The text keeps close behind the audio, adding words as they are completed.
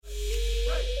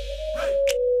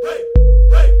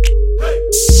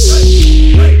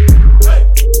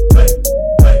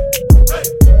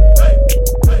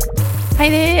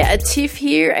Tiff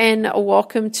here, and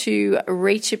welcome to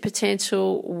Reach Your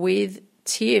Potential with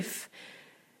Tiff.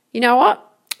 You know what?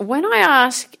 When I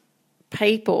ask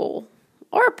people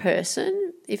or a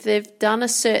person if they've done a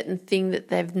certain thing that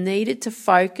they've needed to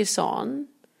focus on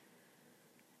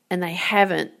and they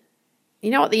haven't,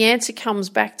 you know what the answer comes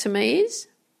back to me is?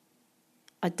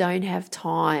 I don't have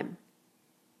time.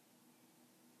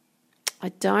 I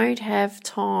don't have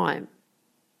time.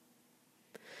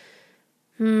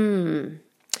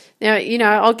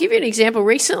 Now, I'll give you an example.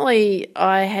 Recently,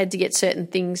 I had to get certain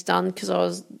things done because I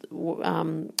was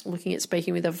looking at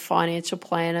speaking with a financial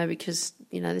planner because,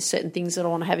 there's certain things that I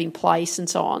want to have in place and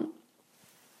so on.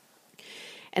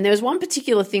 And there was one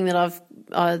particular thing that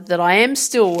that I am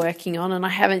still working on, and I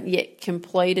haven't yet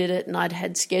completed it, and I'd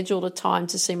had scheduled a time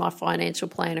to see my financial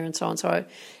planner and so on. So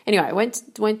anyway, I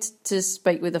went to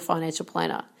speak with a financial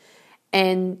planner,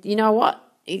 and you know what?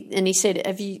 And he said,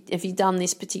 have you done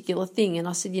this particular thing? And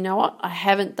I said, you know what? I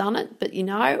haven't done it, but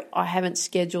I haven't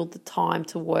scheduled the time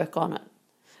to work on it.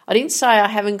 I didn't say I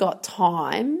haven't got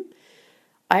time.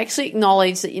 I actually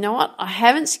acknowledged that, I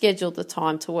haven't scheduled the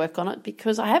time to work on it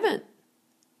because I haven't.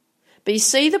 But you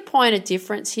see the point of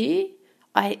difference here?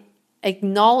 I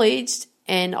acknowledged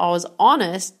and I was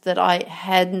honest that I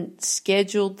hadn't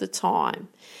scheduled the time.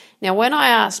 Now, when I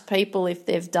ask people if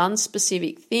they've done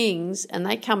specific things and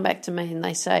they come back to me and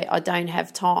they say, I don't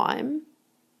have time,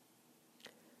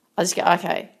 I just go,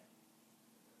 okay,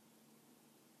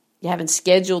 you haven't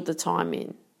scheduled the time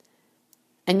in.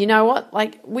 And you know what?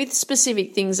 Like with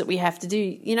specific things that we have to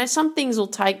do, some things will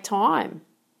take time.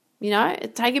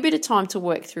 It take a bit of time to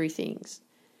work through things.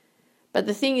 But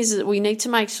the thing is that we need to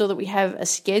make sure that we have a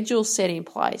schedule set in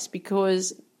place,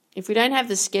 because if we don't have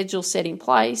the schedule set in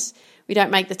place, we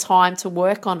don't make the time to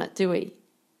work on it, do we?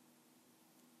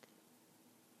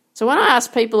 So when I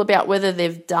ask people about whether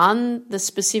they've done the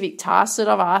specific tasks that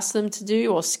I've asked them to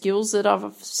do or skills that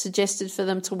I've suggested for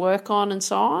them to work on and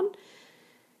so on,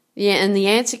 and the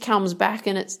answer comes back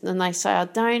and they say, I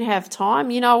don't have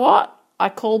time, you know what? I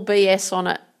call BS on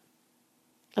it.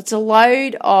 It's a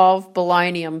load of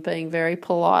baloney. I'm being very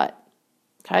polite.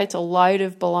 Okay, it's a load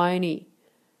of baloney.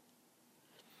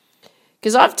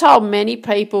 Because I've told many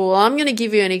people, I'm going to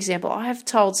give you an example. I have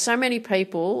told so many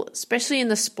people, especially in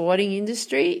the sporting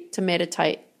industry, to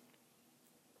meditate.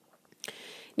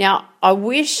 Now, I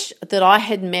wish that I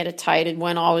had meditated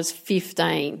when I was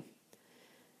 15,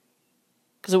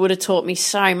 because it would have taught me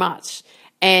so much.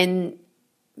 And,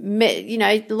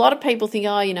 a lot of people think,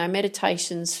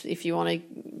 meditation's if you want to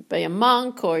be a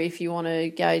monk or if you want to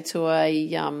go to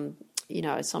a,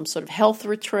 some sort of health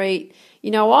retreat. You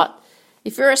know what?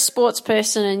 If you're a sports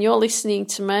person and you're listening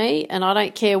to me, and I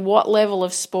don't care what level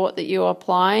of sport that you are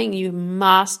playing, you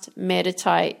must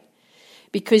meditate.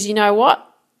 Because you know what?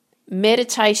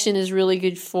 Meditation is really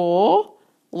good for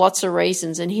lots of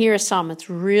reasons. And here are some. It's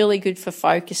really good for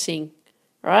focusing,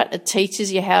 right? It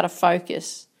teaches you how to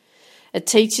focus. It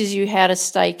teaches you how to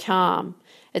stay calm.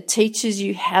 It teaches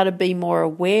you how to be more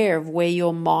aware of where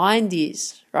your mind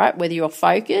is, right? Whether you're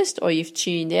focused or you've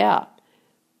tuned out.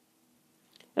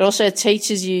 It also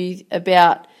teaches you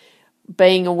about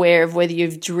being aware of whether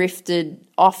you've drifted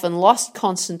off and lost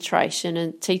concentration,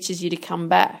 and it teaches you to come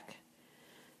back.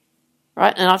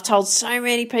 Right? And I've told so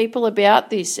many people about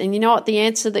this. And you know what the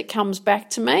answer that comes back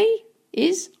to me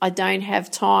is? I don't have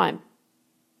time.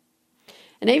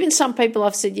 And even some people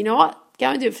I've said, you know what? Go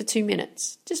and do it for 2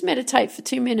 minutes. Just meditate for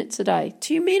 2 minutes a day.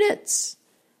 2 minutes.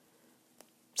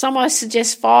 Some I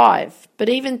suggest 5, but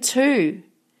even 2.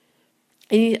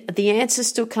 And the answer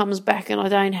still comes back, and I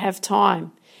don't have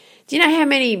time. Do you know how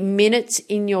many minutes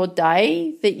in your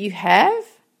day that you have?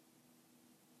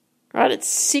 Right? It's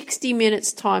 60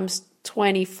 minutes times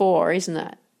 24, isn't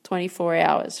it? 24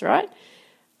 hours, right?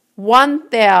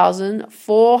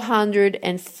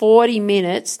 1,440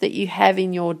 minutes that you have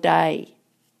in your day.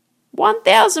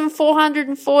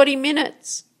 1,440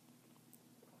 minutes.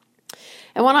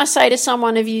 And when I say to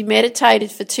someone, have you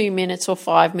meditated for 2 minutes or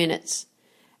 5 minutes?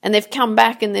 And they've come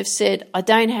back and they've said, I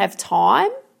don't have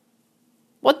time.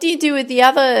 What do you do with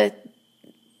your day?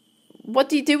 What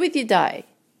do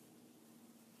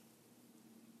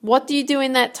you do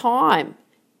in that time?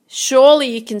 Surely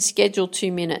you can schedule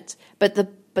 2 minutes. But the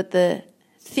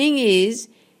thing is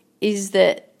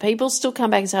that people still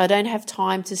come back and say, I don't have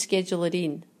time to schedule it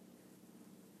in.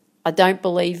 I don't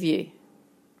believe you.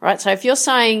 Right? So if you're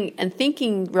saying and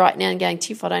thinking right now and going,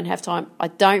 Tiff, I don't have time, I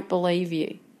don't believe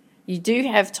you. You do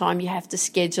have time. You have to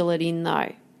schedule it in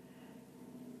though.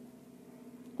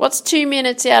 What's 2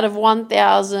 minutes out of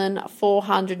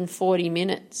 1,440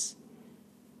 minutes?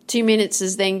 2 minutes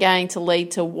is then going to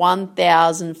lead to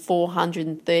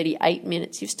 1,438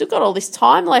 minutes. You've still got all this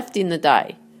time left in the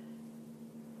day.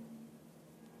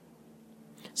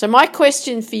 So my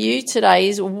question for you today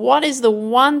is, what is the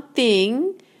one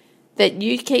thing that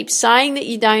you keep saying that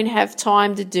you don't have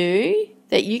time to do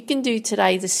that you can do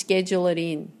today to schedule it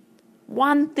in?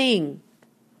 One thing.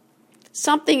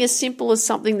 Something as simple as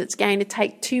something that's going to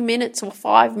take 2 minutes or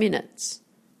 5 minutes.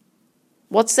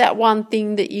 What's that one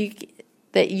thing that you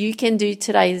can do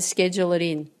today to schedule it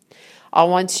in? I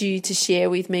want you to share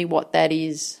with me what that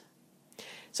is.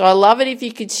 So I love it if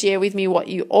you could share with me what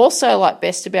you also like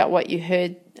best about what you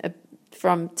heard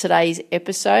from today's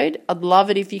episode. I'd love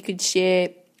it if you could share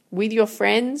with your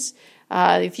friends.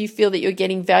 If you feel that you're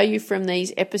getting value from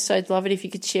these episodes, love it if you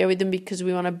could share with them, because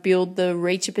we want to build the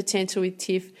Reach Your Potential with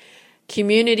Tiff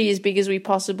community as big as we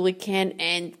possibly can.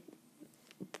 And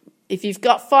if you've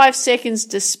got 5 seconds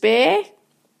to spare,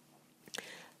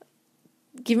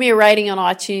 give me a rating on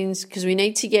iTunes, because we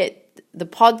need to get the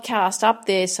podcast up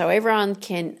there so everyone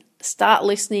can start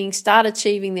listening, start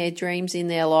achieving their dreams in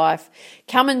their life.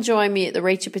 Come and join me at the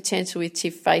Reach Your Potential with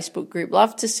Tiff Facebook group.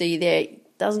 Love to see you there.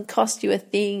 It doesn't cost you a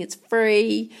thing. It's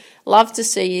free. Love to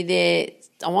see you there.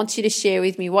 I want you to share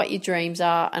with me what your dreams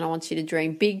are, and I want you to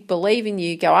dream big, believe in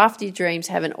you, go after your dreams.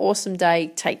 Have an awesome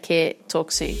day. Take care.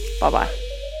 Talk soon. Bye-bye.